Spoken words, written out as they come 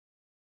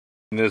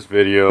In this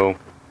video,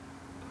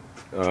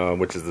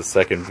 which is the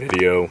second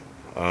video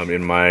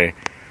in my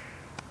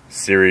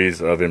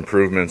series of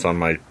improvements on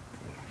my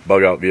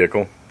bug out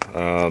vehicle,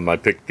 I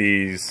picked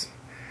these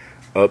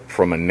up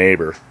from a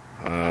neighbor.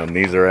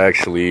 These are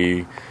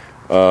actually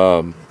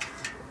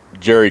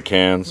jerry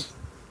cans,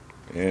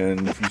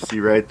 and if you see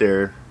right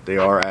there, they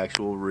are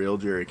actual real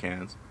jerry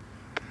cans.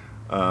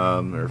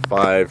 They're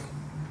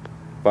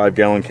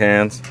five-gallon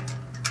cans.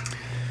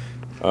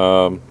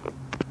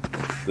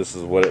 This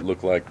is what it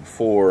looked like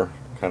before,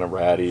 kind of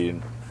ratty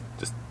and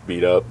just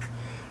beat up,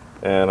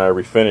 and I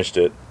refinished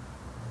it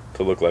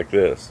to look like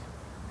this.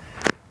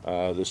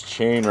 This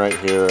chain right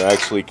here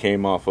actually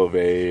came off of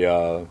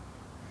a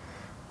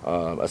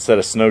set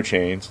of snow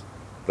chains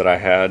that I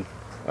had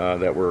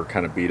that were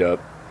kind of beat up,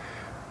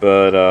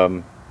 but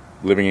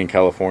living in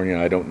California,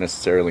 I don't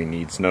necessarily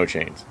need snow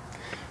chains.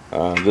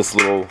 This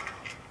little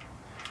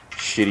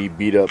shitty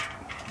beat up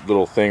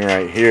little thing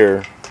right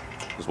here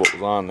is what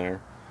was on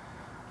there.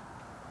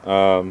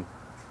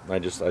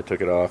 I took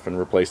it off and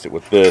replaced it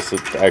with this.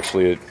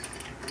 It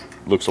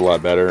looks a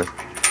lot better.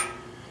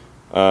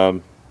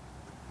 But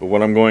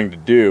what I'm going to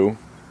do,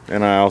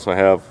 and I also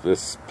have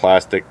this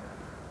plastic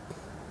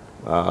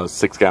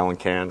 6-gallon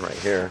can right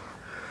here.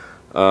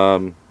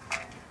 I'm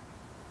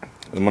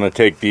going to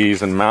take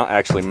these and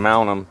actually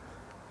mount them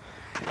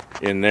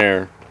in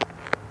there.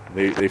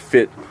 They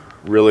fit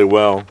really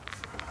well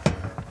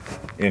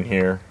in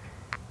here.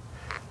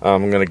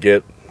 I'm going to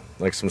get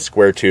like some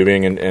square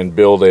tubing and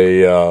build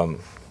a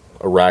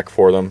rack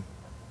for them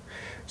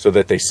so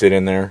that they sit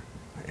in there,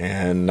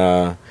 and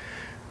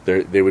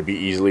they would be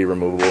easily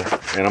removable.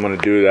 And I'm going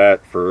to do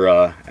that for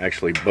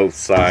actually both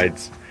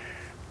sides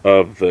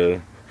of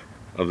the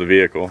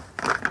vehicle.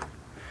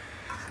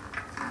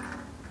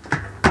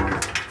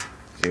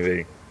 See,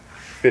 they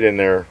fit in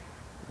there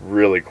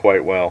really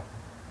quite well.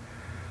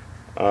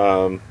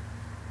 And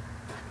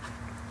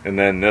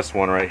then this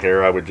one right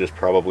here, I would just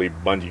probably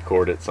bungee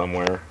cord it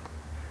somewhere.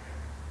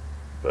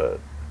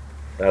 But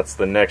that's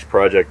the next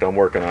project I'm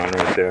working on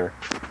right there.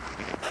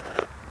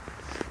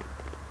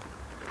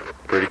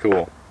 Pretty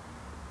cool.